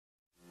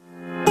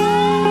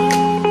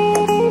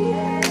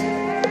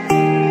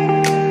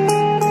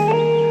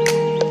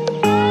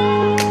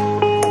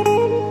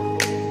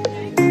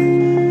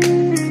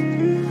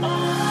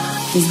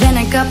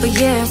couple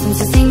years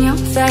since I've seen your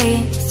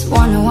face.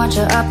 Wonder what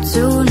you're up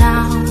to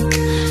now.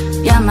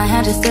 Yeah, my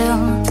head is still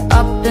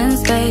up in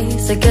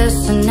space. I guess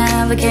I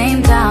never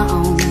came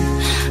down.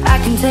 I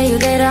can tell you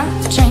that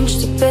I've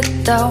changed a bit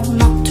though,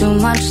 not too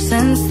much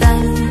since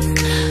then.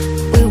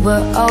 We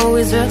were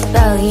always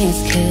rebellious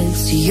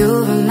kids. Do you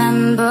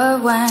remember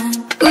when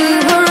we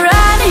were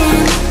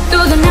riding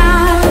through the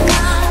night?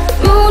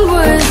 Moon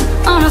was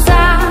on our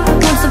side.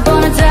 Once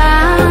upon a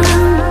time,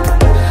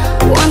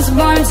 once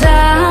upon a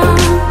time,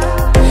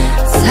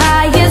 as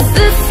high as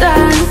the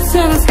sun's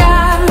in the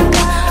sky,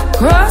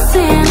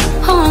 crossing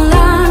all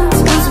lines.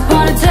 Once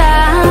upon a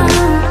time,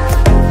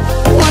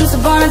 once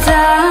upon a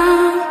time.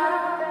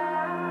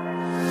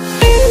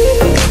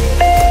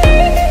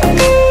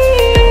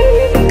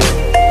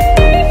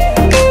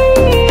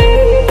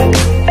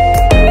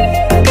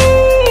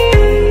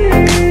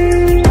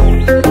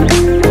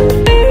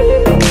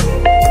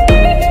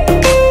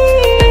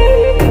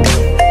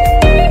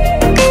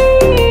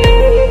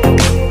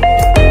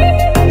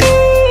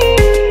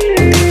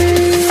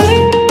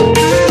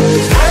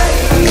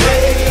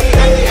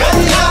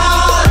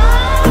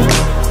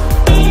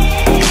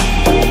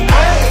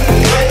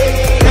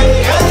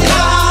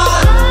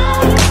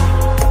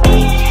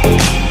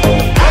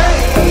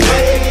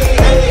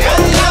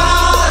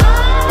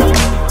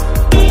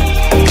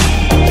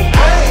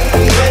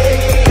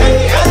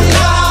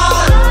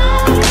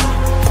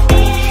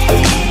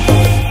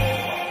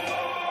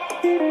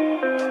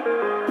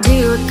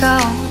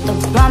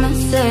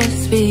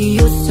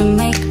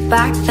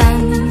 Back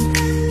then,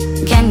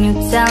 can you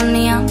tell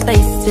me are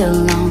they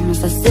still on?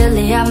 If I still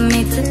have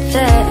me to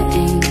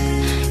thank.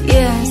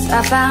 Yes,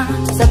 I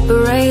found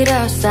separate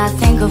us. I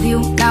think of you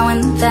now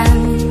and then.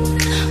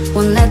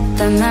 Won't let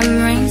the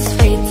memories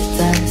fade to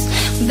dust.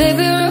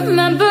 Baby,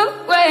 remember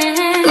when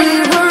we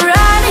were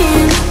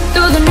riding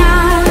through the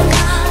night?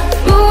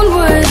 Moon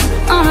was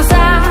on our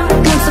side.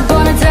 Once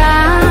upon a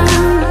time,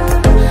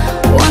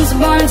 once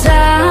upon a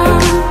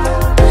time,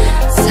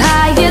 as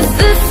high as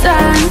the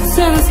sun's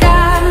in the sky,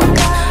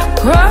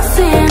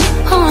 crossing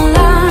all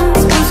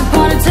lines. Once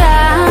upon a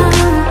time,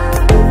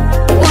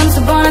 once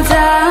upon a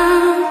time.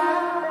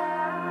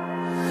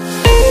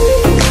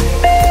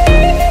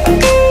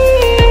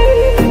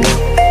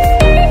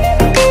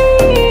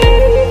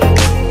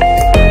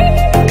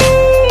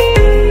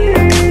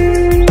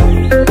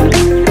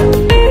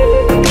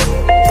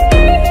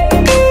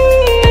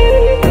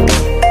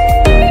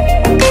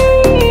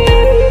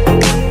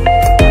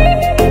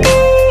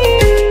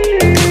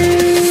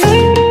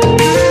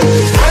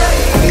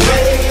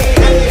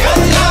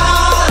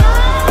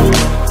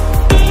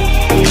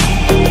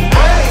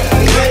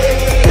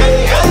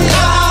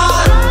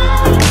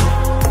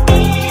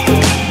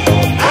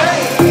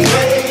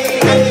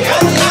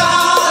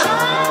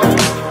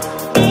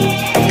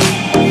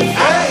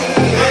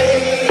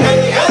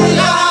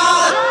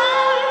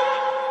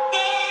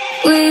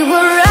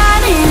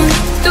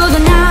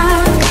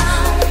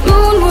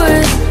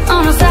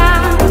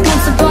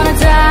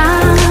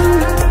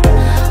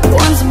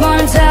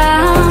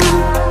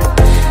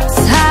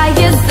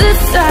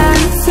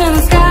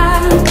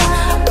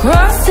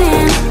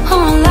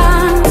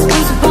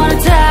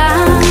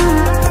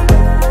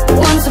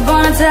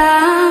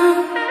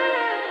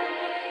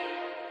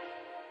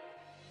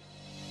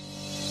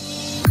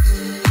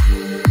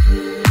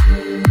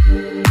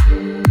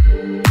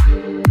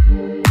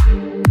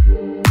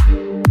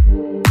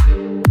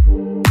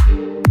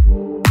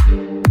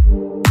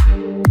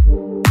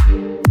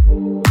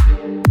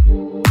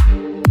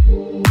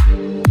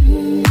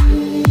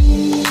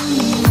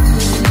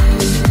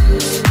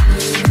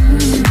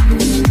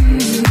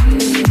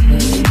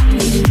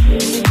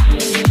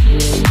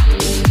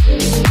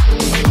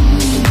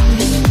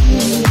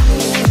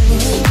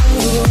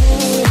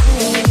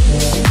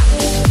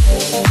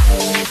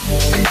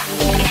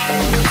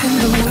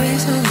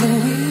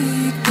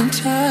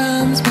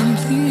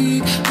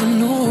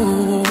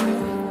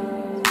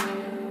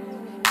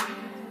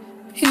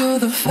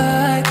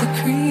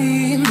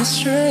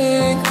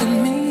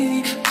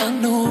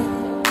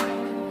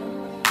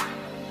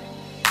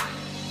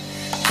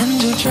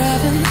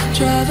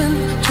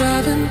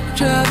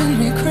 Driving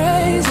me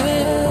crazy.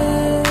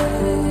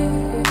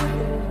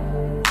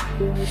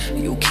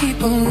 You keep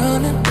on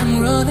running and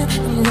running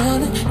and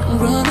running and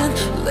running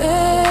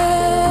lately.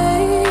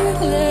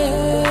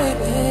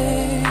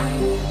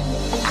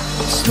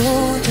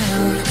 Slow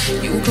down,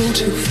 you go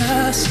too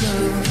fast,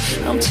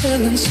 love. I'm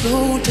telling,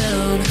 slow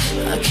down,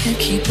 I can't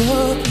keep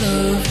up,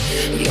 love.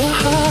 Your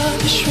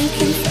heart is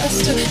shrinking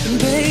faster, and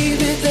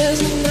baby, there's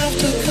no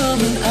laughter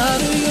coming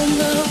out of your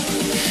mouth,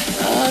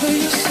 out of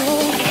your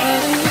soul,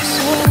 out of your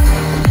soul.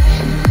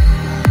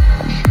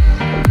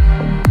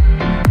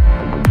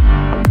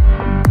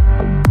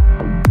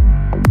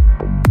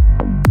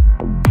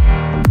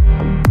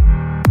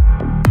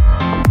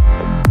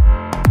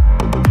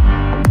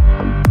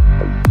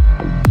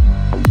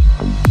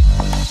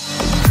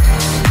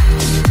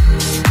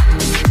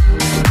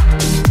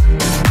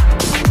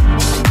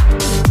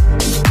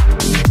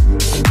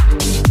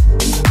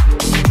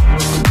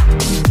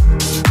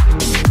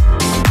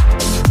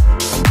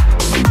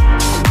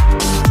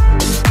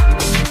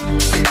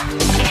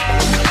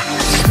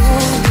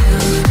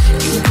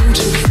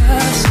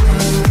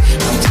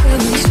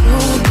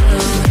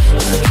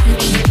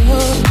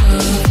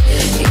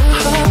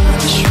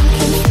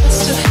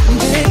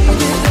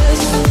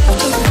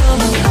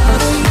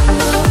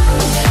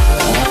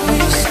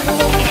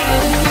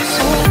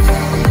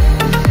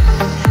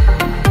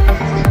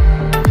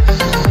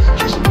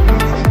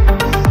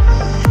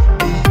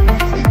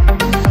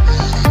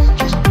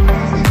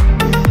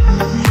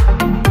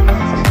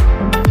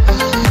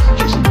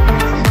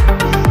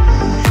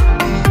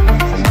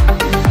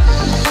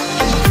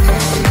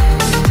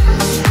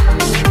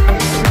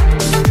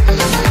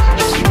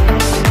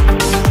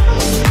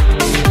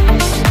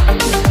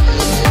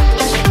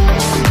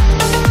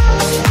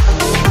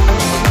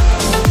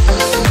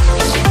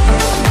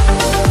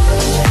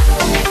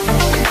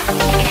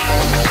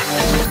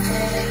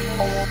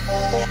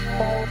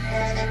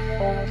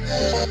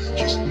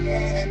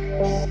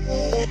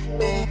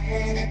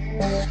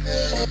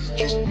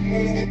 And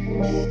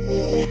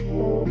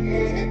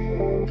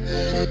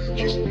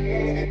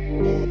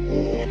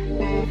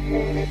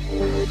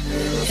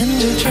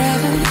you're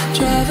driving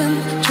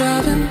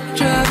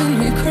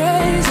me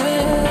crazy.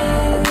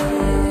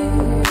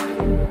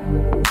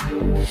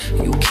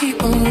 You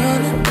keep on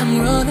running and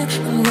running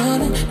and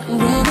running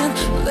and running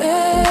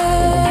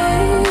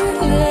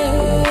lately.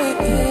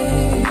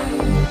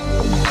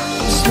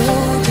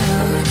 Slow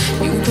down,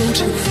 you go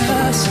too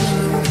fast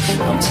now.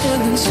 I'm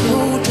telling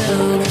slow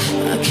down,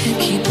 I can't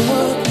keep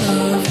up,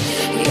 love.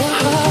 Your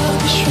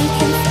heart is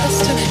shrinking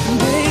faster, and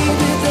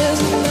baby,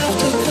 there's no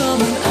laughter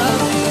coming out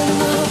of your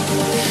mouth,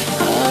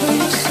 out of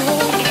your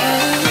soul,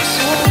 out of your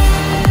soul.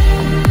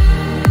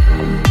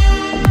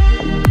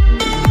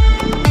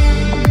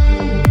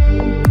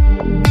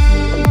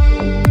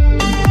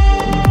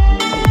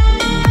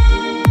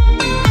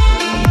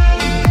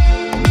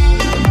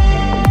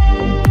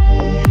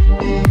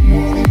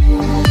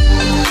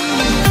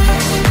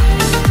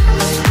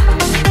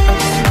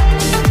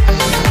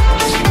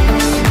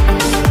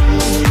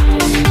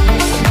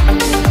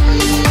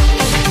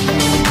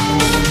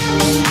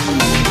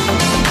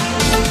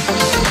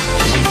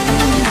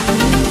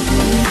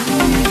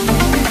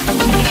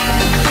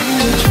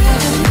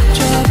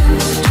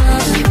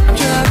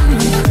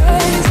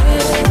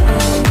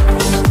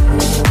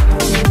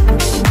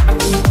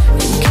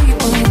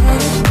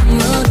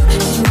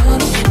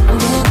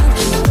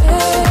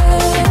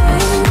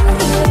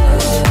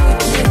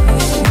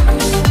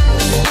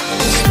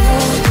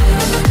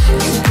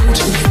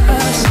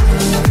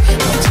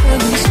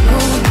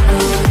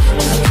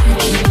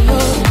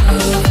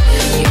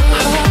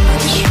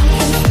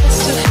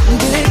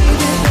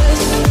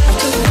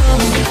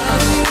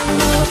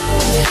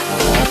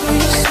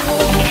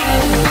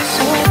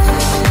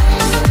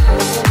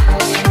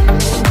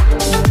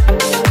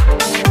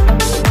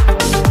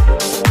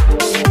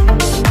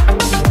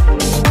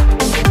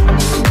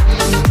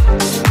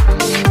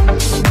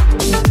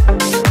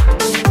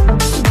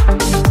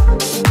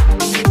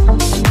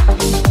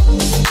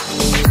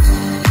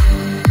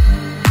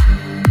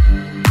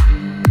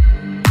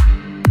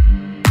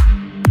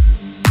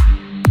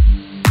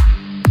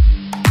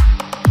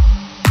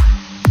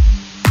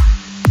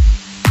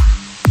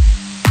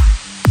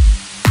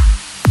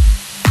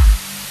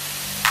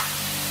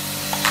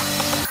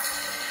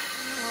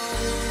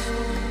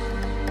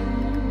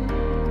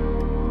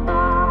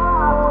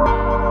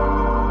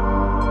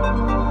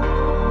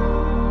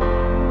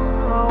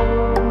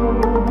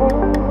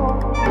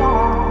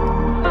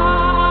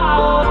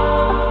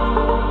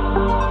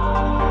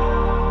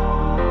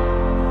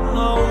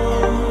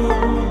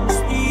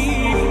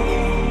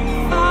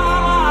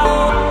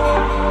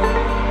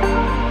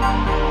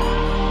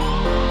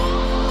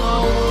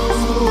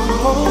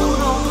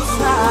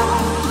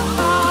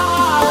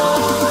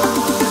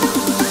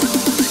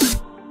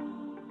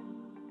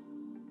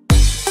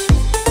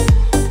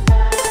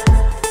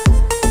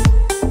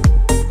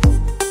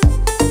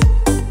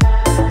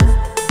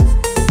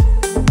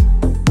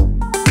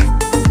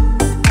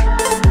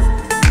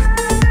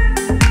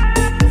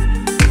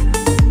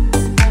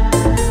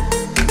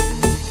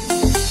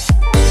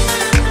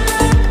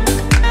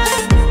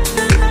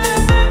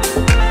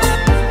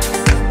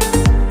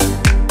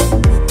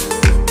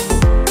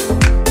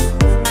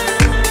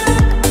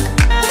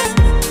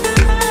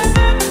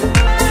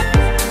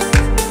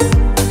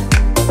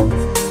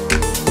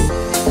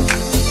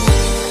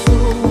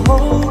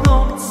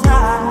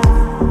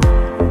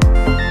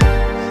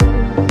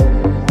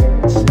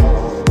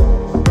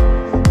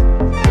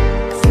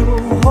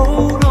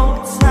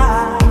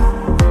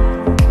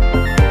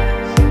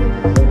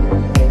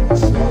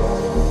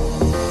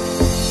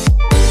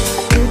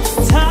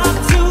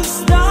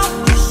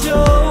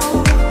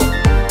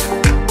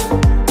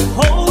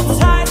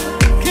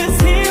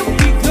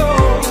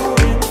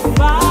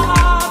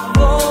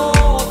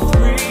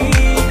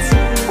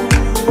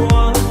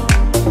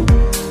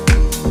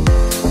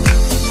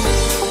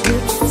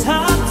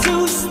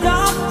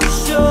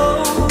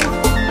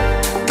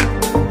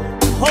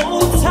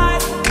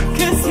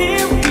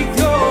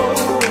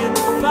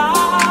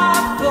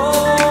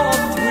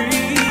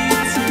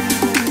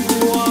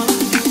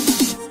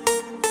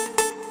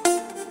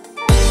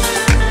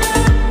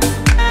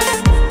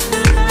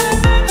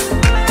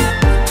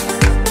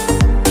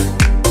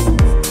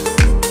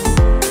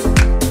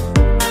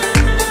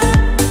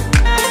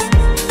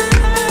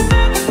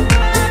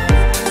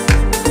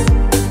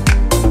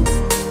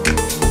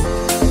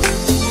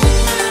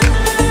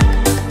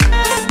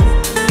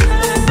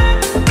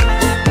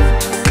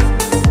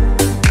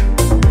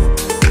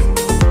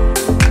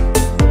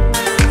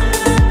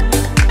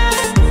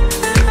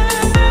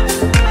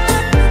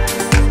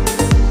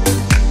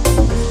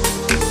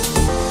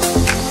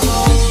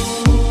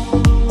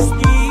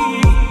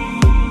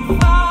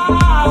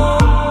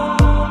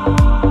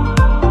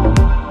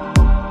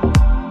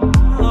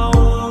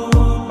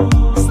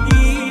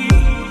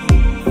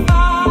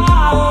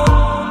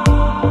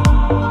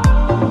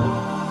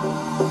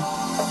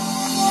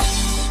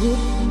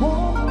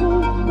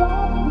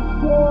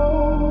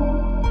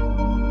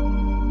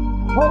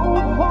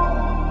 Hold tight,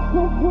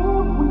 'cause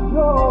here we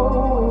go.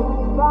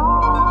 It's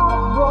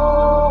 5,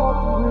 4,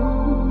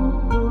 3,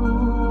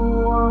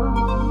 2, 1.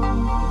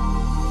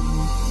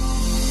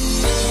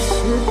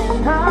 It's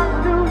time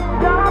to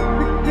stop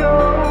the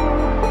show.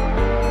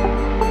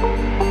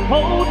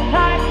 Hold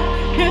tight,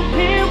 'cause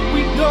here